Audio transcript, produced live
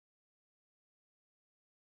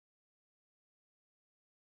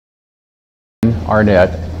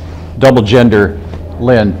Arnett, double gender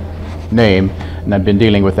Lynn name, and I've been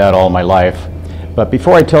dealing with that all my life. But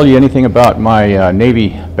before I tell you anything about my Navy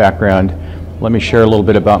background, let me share a little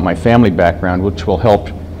bit about my family background, which will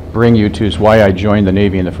help bring you to why I joined the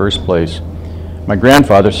Navy in the first place. My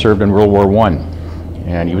grandfather served in World War I,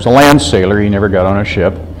 and he was a land sailor. He never got on a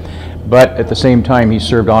ship, but at the same time he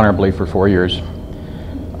served honorably for 4 years.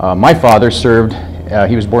 My father served,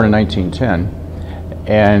 he was born in 1910,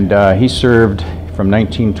 and he served from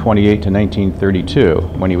 1928 to 1932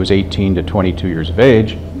 when he was 18 to 22 years of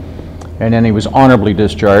age, and then he was honorably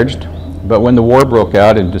discharged. But when the war broke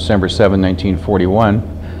out in December 7, 1941,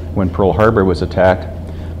 when Pearl Harbor was attacked,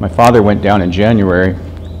 my father went down in January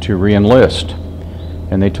to re-enlist,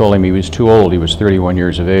 and they told him he was too old. He was 31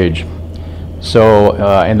 years of age. So,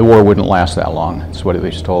 and the war wouldn't last that long, that's what he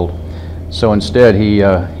was told. So instead, he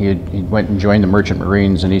went and joined the Merchant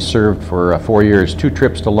Marines, and he served for 4 years, 2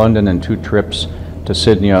 trips to London and 2 trips to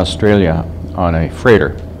Sydney, Australia on a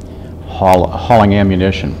freighter, hauling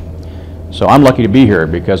ammunition. So I'm lucky to be here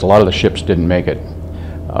because a lot of the ships didn't make it.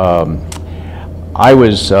 I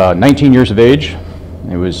was 19 years of age.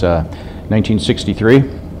 It was 1963,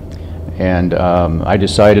 and I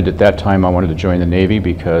decided at that time I wanted to join the Navy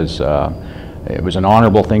because it was an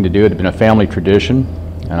honorable thing to do. It had been a family tradition,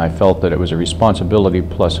 and I felt that it was a responsibility,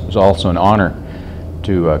 plus it was also an honor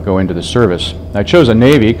to go into the service. I chose the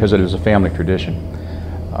Navy because it was a family tradition,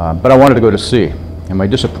 but I wanted to go to sea. And my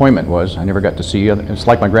disappointment was I never got to see, it's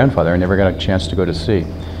like my grandfather, I never got a chance to go to sea.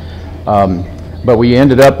 But we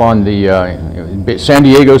ended up on the, San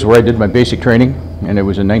Diego's where I did my basic training, and it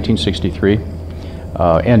was in 1963,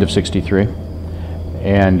 end of 63.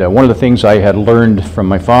 And one of the things I had learned from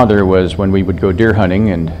my father was when we would go deer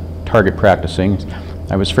hunting and target practicing,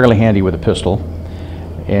 I was fairly handy with a pistol.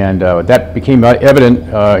 And that became evident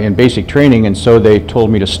in basic training, and so they told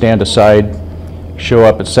me to stand aside, show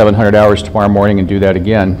up at 700 hours tomorrow morning and do that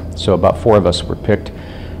again. So about 4 of us were picked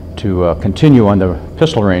to continue on the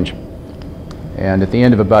pistol range. And at the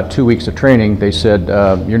end of about 2 weeks of training, they said,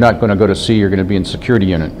 you're not going to go to sea, you're going to be in security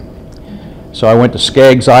unit. So I went to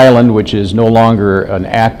Skaggs Island, which is no longer an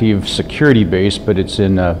active security base, but it's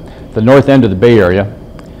in the north end of the Bay Area,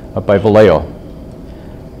 up by Vallejo.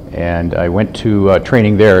 And I went to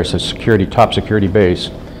training there as a top security base,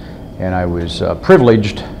 and I was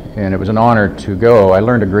privileged, and it was an honor to go. I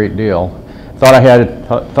learned a great deal. Thought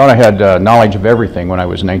I had knowledge of everything when I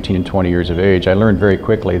was 19 and 20 years of age. I learned very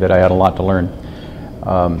quickly that I had a lot to learn.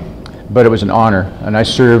 But it was an honor, and I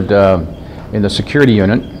served in the security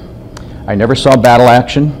unit. I never saw battle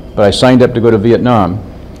action, but I signed up to go to Vietnam.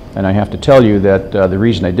 And I have to tell you that the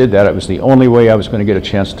reason I did that, it was the only way I was going to get a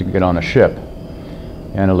chance to get on a ship.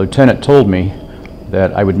 And a lieutenant told me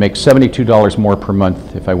that I would make $72 more per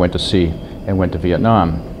month if I went to sea and went to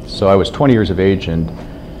Vietnam. So I was 20 years of age and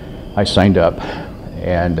I signed up,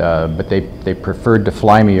 and but they preferred to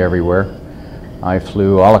fly me everywhere. I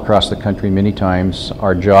flew all across the country many times.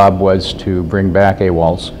 Our job was to bring back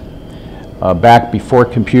AWOLs. Back before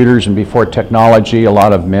computers and before technology, a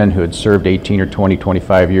lot of men who had served 18 or 20,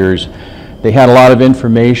 25 years, they had a lot of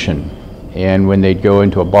information, and when they'd go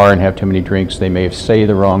into a bar and have too many drinks, they may say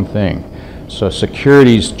the wrong thing. So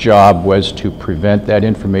security's job was to prevent that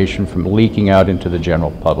information from leaking out into the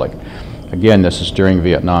general public. Again, this is during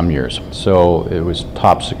Vietnam years, so it was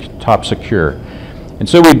top secure. And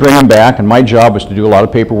so we'd bring them back, and my job was to do a lot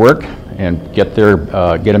of paperwork and get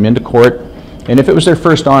them into court. And if it was their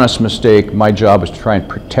first honest mistake, my job was to try and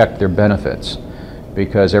protect their benefits,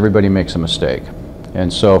 because everybody makes a mistake.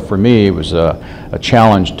 And so for me, it was a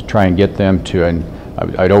challenge to try and get them to, and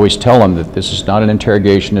I'd always tell them that this is not an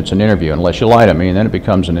interrogation, it's an interview. Unless you lie to me, and then it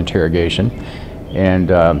becomes an interrogation,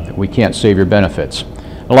 and we can't save your benefits.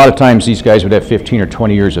 A lot of times these guys would have 15 or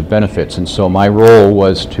 20 years of benefits, and so my role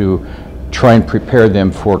was to try and prepare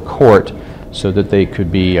them for court so that they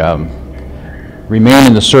could be remain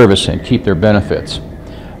in the service and keep their benefits.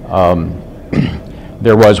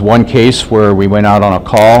 There was one case where we went out on a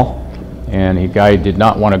call, and a guy did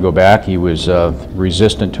not want to go back. He was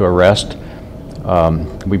resistant to arrest.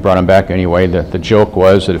 We brought him back anyway. The joke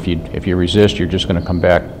was that if you resist, you're just going to come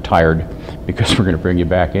back tired, because we're going to bring you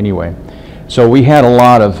back anyway. So we had a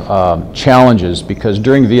lot of challenges, because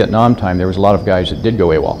during Vietnam time there was a lot of guys that did go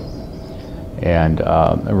AWOL. And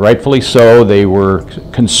rightfully so, they were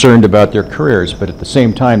concerned about their careers, but at the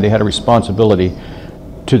same time they had a responsibility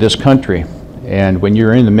to this country. And when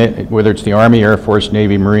you're in the, whether it's the Army, Air Force,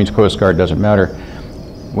 Navy, Marines, Coast Guard, doesn't matter,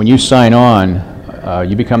 when you sign on,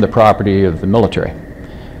 you become the property of the military,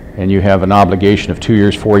 and you have an obligation of 2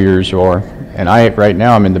 years, 4 years, and right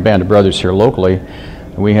now I'm in the Band of Brothers here locally,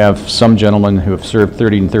 and we have some gentlemen who have served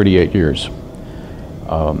 30 and 38 years.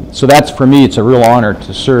 So that's, for me, it's a real honor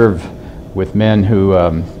to serve with men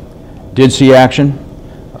who did see action.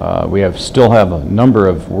 We still have a number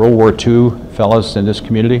of World War II fellows in this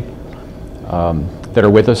community that are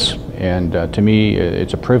with us, and to me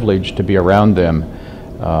it's a privilege to be around them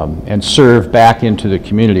and serve back into the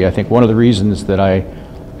community. I think one of the reasons that I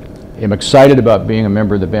am excited about being a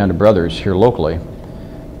member of the Band of Brothers here locally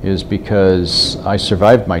is because I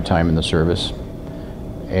survived my time in the service,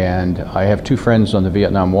 and I have 2 friends on the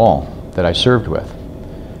Vietnam Wall that I served with.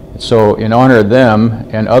 So in honor of them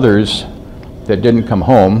and others that didn't come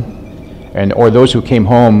home, or those who came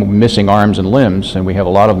home missing arms and limbs, and we have a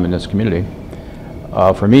lot of them in this community,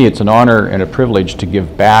 for me it's an honor and a privilege to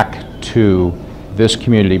give back to this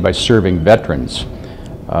community by serving veterans.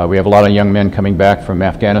 We have a lot of young men coming back from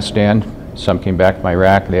Afghanistan. Some came back from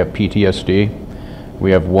Iraq. They have PTSD.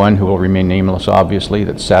 We have one who will remain nameless, obviously,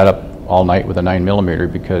 that sat up all night with a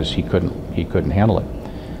 9mm because he couldn't handle it.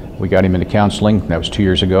 We got him into counseling. That was 2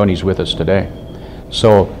 years ago, and he's with us today.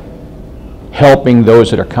 So helping those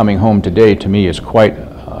that are coming home today, to me, is quite,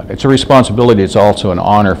 it's a responsibility. It's also an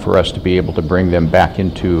honor for us to be able to bring them back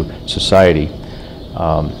into society.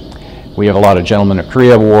 We have a lot of gentlemen at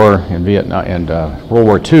Korea War and Vietnam and World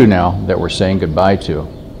War II now that we're saying goodbye to.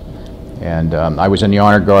 And I was in the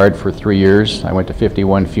Honor Guard for 3 years. I went to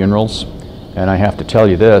 51 funerals, and I have to tell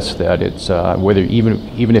you this, that it's whether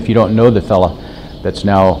even if you don't know the fella that's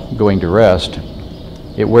now going to rest,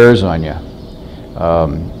 it wears on you.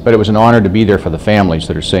 But it was an honor to be there for the families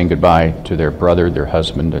that are saying goodbye to their brother, their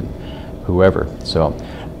husband, and whoever. So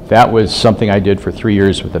that was something I did for 3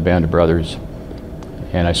 years with the Band of Brothers.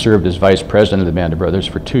 And I served as vice president of the Band of Brothers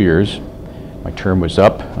for 2 years. My term was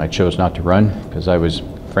up. I chose not to run because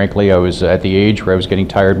frankly, I was at the age where I was getting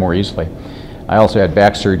tired more easily. I also had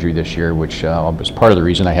back surgery this year, which was part of the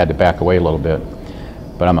reason I had to back away a little bit.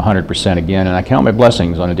 But I'm 100% again, and I count my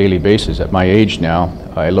blessings on a daily basis. At my age now,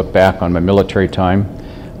 I look back on my military time.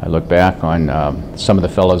 I look back on some of the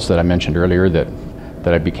fellows that I mentioned earlier that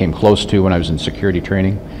I became close to when I was in security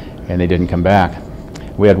training, and they didn't come back.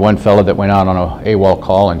 We had one fellow that went out on a AWOL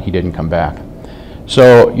call, and he didn't come back.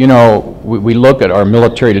 So, you know, we look at our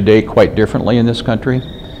military today quite differently in this country,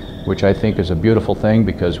 which I think is a beautiful thing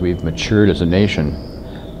because we've matured as a nation.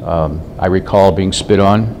 I recall being spit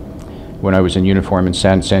on when I was in uniform in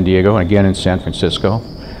San Diego and again in San Francisco.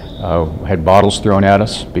 Had bottles thrown at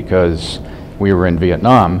us because we were in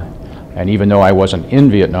Vietnam, and even though I wasn't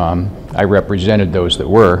in Vietnam, I represented those that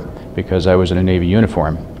were because I was in a Navy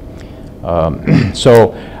uniform.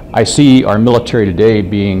 So I see our military today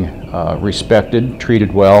being respected,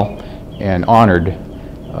 treated well, and honored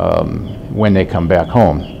when they come back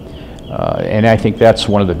home. And I think that's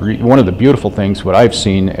one of the beautiful things, what I've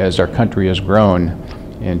seen as our country has grown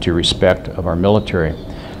into respect of our military.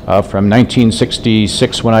 From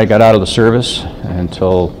 1966, when I got out of the service,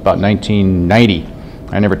 until about 1990,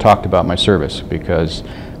 I never talked about my service because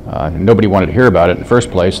nobody wanted to hear about it in the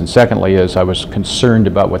first place, and secondly is I was concerned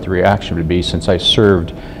about what the reaction would be since I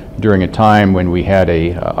served during a time when we had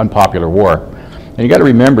a unpopular war. And you got to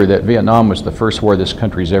remember that Vietnam was the first war this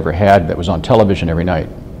country's ever had that was on television every night.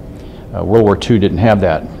 World War II didn't have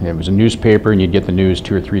that. It was a newspaper and you'd get the news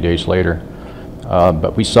 2 or 3 days later.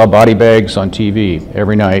 But we saw body bags on TV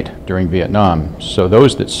every night during Vietnam. So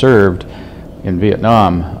those that served in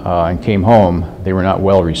Vietnam and came home, they were not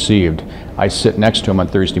well received. I sit next to them on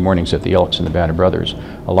Thursday mornings at the Elks and the Band of Brothers,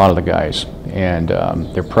 a lot of the guys, and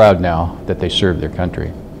they're proud now that they served their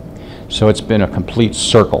country. So it's been a complete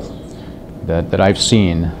circle that I've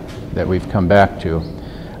seen that we've come back to.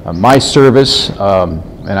 My service,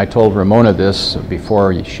 and I told Ramona this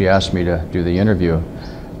before she asked me to do the interview,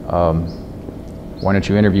 why don't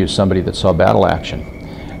you interview somebody that saw battle action?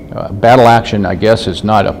 Battle action, I guess, is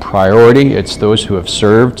not a priority. It's those who have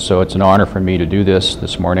served, so it's an honor for me to do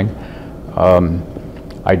this morning.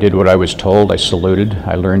 I did what I was told. I saluted.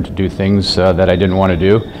 I learned to do things that I didn't want to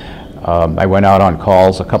do. I went out on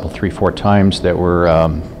calls a couple, 3, 4 times that were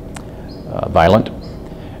violent,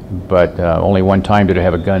 but only one time did I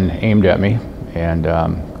have a gun aimed at me, and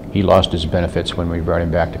he lost his benefits when we brought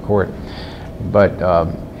him back to court.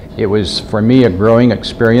 But it was, for me, a growing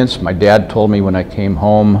experience. My dad told me when I came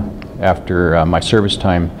home after my service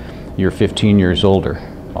time, "You're 15 years older."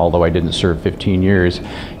 Although I didn't serve 15 years,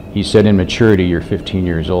 he said, "In maturity, you're 15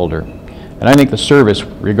 years older." And I think the service,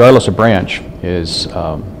 regardless of branch, is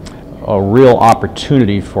a real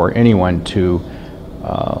opportunity for anyone to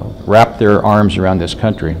wrap their arms around this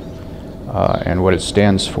country and what it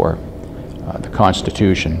stands for, the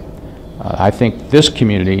Constitution. I think this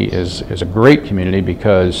community is a great community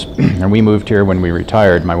because, and we moved here when we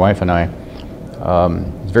retired, my wife and I,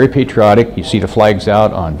 It's very patriotic. You see the flags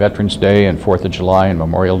out on Veterans Day and 4th of July and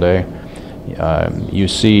Memorial Day. You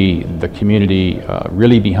see the community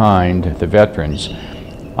really behind the veterans.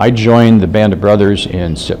 I joined the Band of Brothers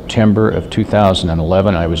in September of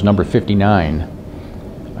 2011. I was number 59.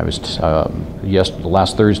 I was,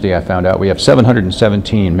 last Thursday I found out we have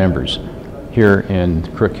 717 members here in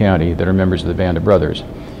Crook County that are members of the Band of Brothers.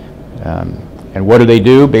 And what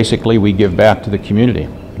do? Basically, we give back to the community.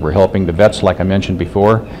 We're helping the vets, like I mentioned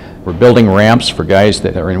before. We're building ramps for guys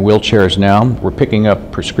that are in wheelchairs now. We're picking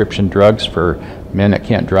up prescription drugs for men that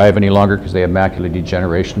can't drive any longer because they have macular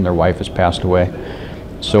degeneration. Their wife has passed away.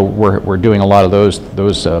 So we're doing a lot of those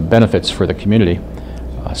benefits for the community.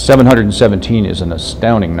 717 is an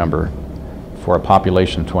astounding number for a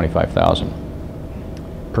population of 25,000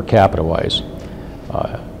 per capita wise.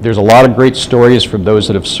 There's a lot of great stories from those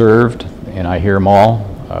that have served, and I hear them all.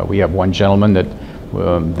 We have one gentleman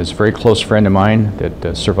that's a very close friend of mine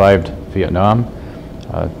that survived Vietnam.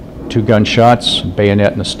 2 gunshots,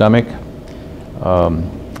 bayonet in the stomach,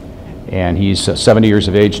 and he's 70 years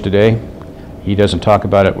of age today. He doesn't talk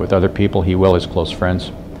about it with other people. He will his close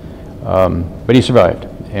friends. But he survived,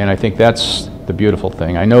 and I think that's the beautiful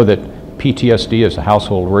thing. I know that PTSD is a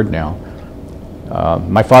household word now.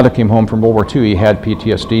 My father came home from World War II. He had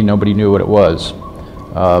PTSD. Nobody knew what it was.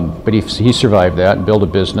 But he survived that and built a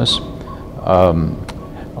business.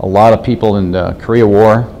 A lot of people in the Korea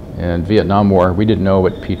War and Vietnam War, we didn't know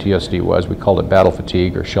what PTSD was. We called it battle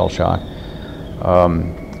fatigue or shell shock.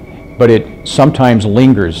 But it sometimes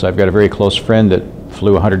lingers. I've got a very close friend that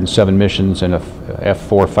flew 107 missions in a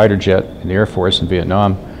F-4 fighter jet in the Air Force in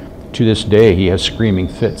Vietnam. To this day, he has screaming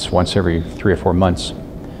fits once every 3 or 4 months.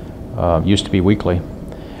 Used to be weekly.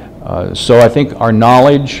 So I think our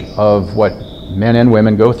knowledge of what men and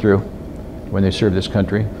women go through when they serve this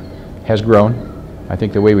country has grown. I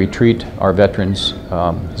think the way we treat our veterans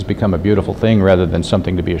has become a beautiful thing rather than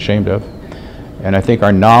something to be ashamed of. And I think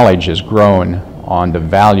our knowledge has grown on the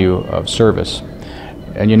value of service.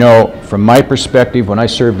 And you know, from my perspective, when I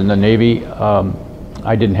served in the Navy,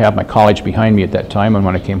 I didn't have my college behind me at that time, and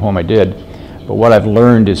when I came home I did. But what I've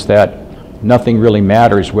learned is that nothing really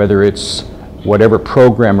matters, whether it's whatever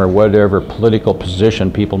program or whatever political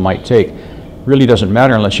position people might take. Really doesn't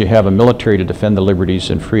matter unless you have a military to defend the liberties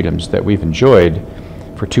and freedoms that we've enjoyed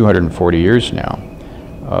for 240 years now.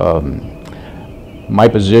 My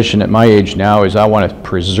position at my age now is I want to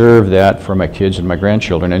preserve that for my kids and my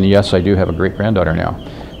grandchildren, and yes, I do have a great-granddaughter now.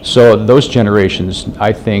 So those generations,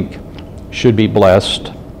 I think, should be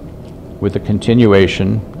blessed with the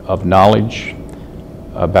continuation of knowledge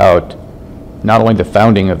about not only the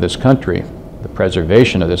founding of this country, the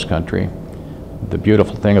preservation of this country, the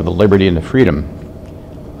beautiful thing of the liberty and the freedom.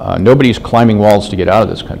 Nobody's climbing walls to get out of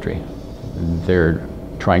this country. They're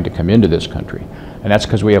trying to come into this country. And that's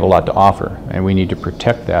because we have a lot to offer, and we need to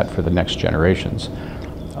protect that for the next generations.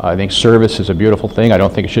 I think service is a beautiful thing. I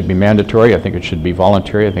don't think it should be mandatory. I think it should be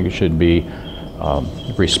voluntary. I think it should be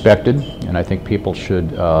respected, and I think people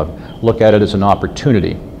should look at it as an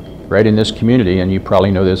opportunity. Right in this community, and you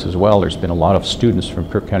probably know this as well, there's been a lot of students from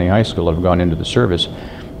Crook County High School that have gone into the service.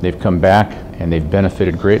 They've come back and they've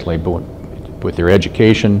benefited greatly with their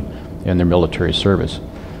education and their military service.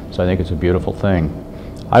 So I think it's a beautiful thing.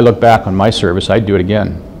 I look back on my service, I'd do it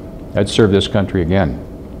again. I'd serve this country again.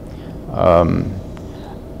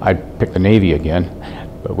 I'd pick the Navy again,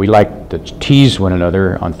 but we like to tease one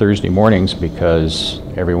another on Thursday mornings because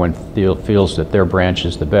everyone feels that their branch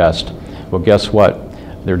is the best. Well, guess what?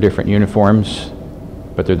 They're different uniforms,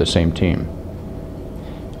 but they're the same team.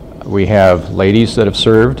 We have ladies that have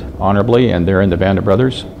served honorably, and they're in the Band of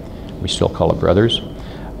Brothers. We still call it Brothers.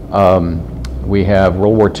 We have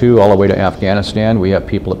World War II all the way to Afghanistan. We have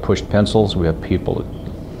people that pushed pencils. We have people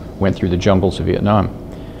that went through the jungles of Vietnam.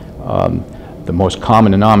 The most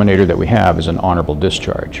common denominator that we have is an honorable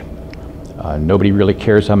discharge. Nobody really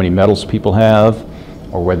cares how many medals people have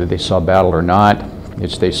or whether they saw battle or not.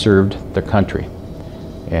 It's they served the country.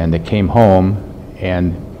 And they came home,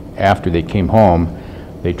 and after they came home,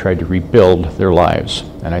 they tried to rebuild their lives.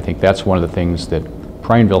 And I think that's one of the things that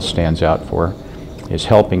Prineville stands out for, is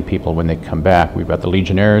helping people when they come back. We've got the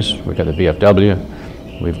Legionnaires, we've got the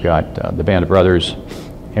VFW, we've got the Band of Brothers,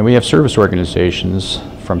 and we have service organizations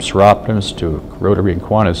from Seropolis to Rotary and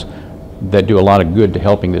Kiwanis that do a lot of good to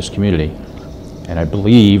helping this community. And I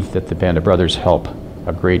believe that the Band of Brothers help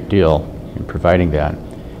a great deal in providing that.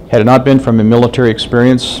 Had it not been from a military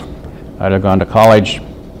experience, I'd have gone to college.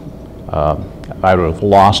 I would have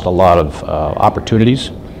lost a lot of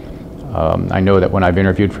opportunities. I know that when I've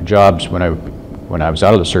interviewed for jobs, when I was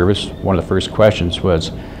out of the service, one of the first questions was,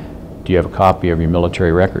 do you have a copy of your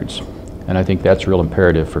military records? And And I think that's real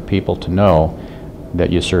imperative for people to know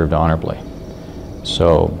that you served honorably.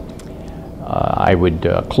 So I would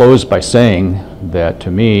close by saying that, to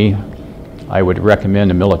me, I would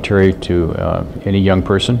recommend the military to any young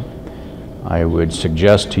person. I would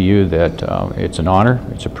suggest to you that it's an honor,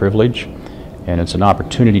 it's a privilege, and it's an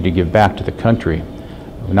opportunity to give back to the country,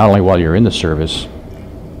 not only while you're in the service,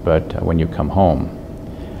 but when you come home.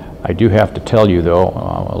 I do have to tell you, though,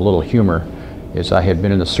 a little humor is I had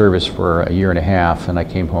been in the service for a year and a half, and I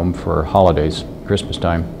came home for holidays, Christmas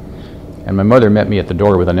time, and my mother met me at the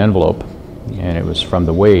door with an envelope, and it was from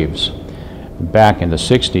the Waves. Back in the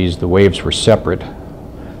 60s, the Waves were separate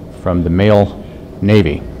from the male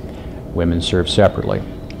Navy. Women served separately.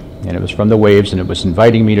 And it was from the Waves, and it was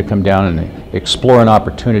inviting me to come down and explore an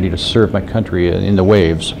opportunity to serve my country in the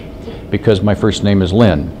Waves, because my first name is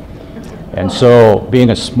Lynn. And so,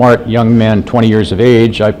 being a smart young man, 20 years of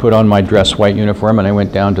age, I put on my dress white uniform and I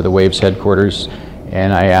went down to the Waves headquarters,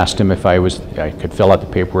 and I asked him if I could fill out the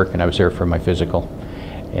paperwork, and I was there for my physical.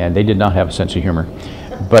 And they did not have a sense of humor.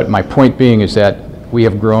 But my point being is that we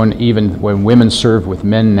have grown, even when women serve with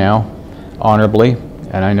men now, honorably.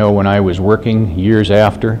 And I know when I was working years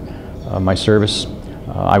after my service,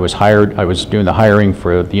 I was doing the hiring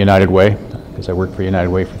for the United Way, because I worked for United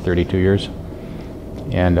Way for 32 years.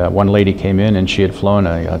 And one lady came in, and she had flown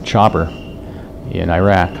a chopper in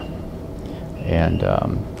Iraq. And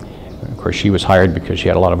of course, she was hired because she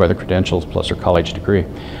had a lot of other credentials plus her college degree.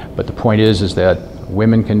 But the point is that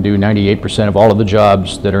women can do 98% of all of the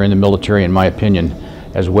jobs that are in the military, in my opinion,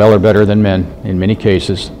 as well or better than men in many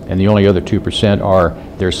cases. And the only other 2% are,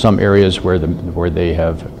 there's some areas where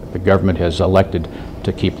the government has elected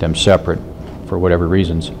to keep them separate for whatever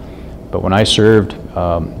reasons. But when I served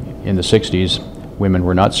in the 60s, women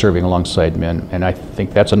were not serving alongside men, and I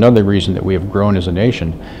think that's another reason that we have grown as a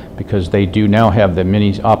nation, because they do now have the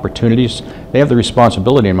many opportunities. They have the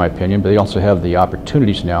responsibility, in my opinion, but they also have the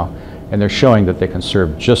opportunities now, and they're showing that they can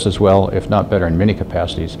serve just as well, if not better, in many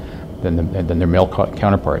capacities than their male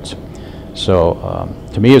counterparts. So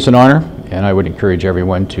to me, it's an honor, and I would encourage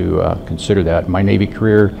everyone to consider that. My Navy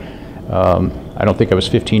career, I don't think I was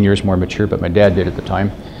 15 years more mature, but my dad did at the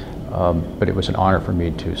time. But it was an honor for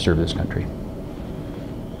me to serve this country.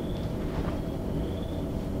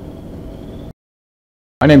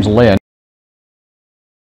 My name's Lynn.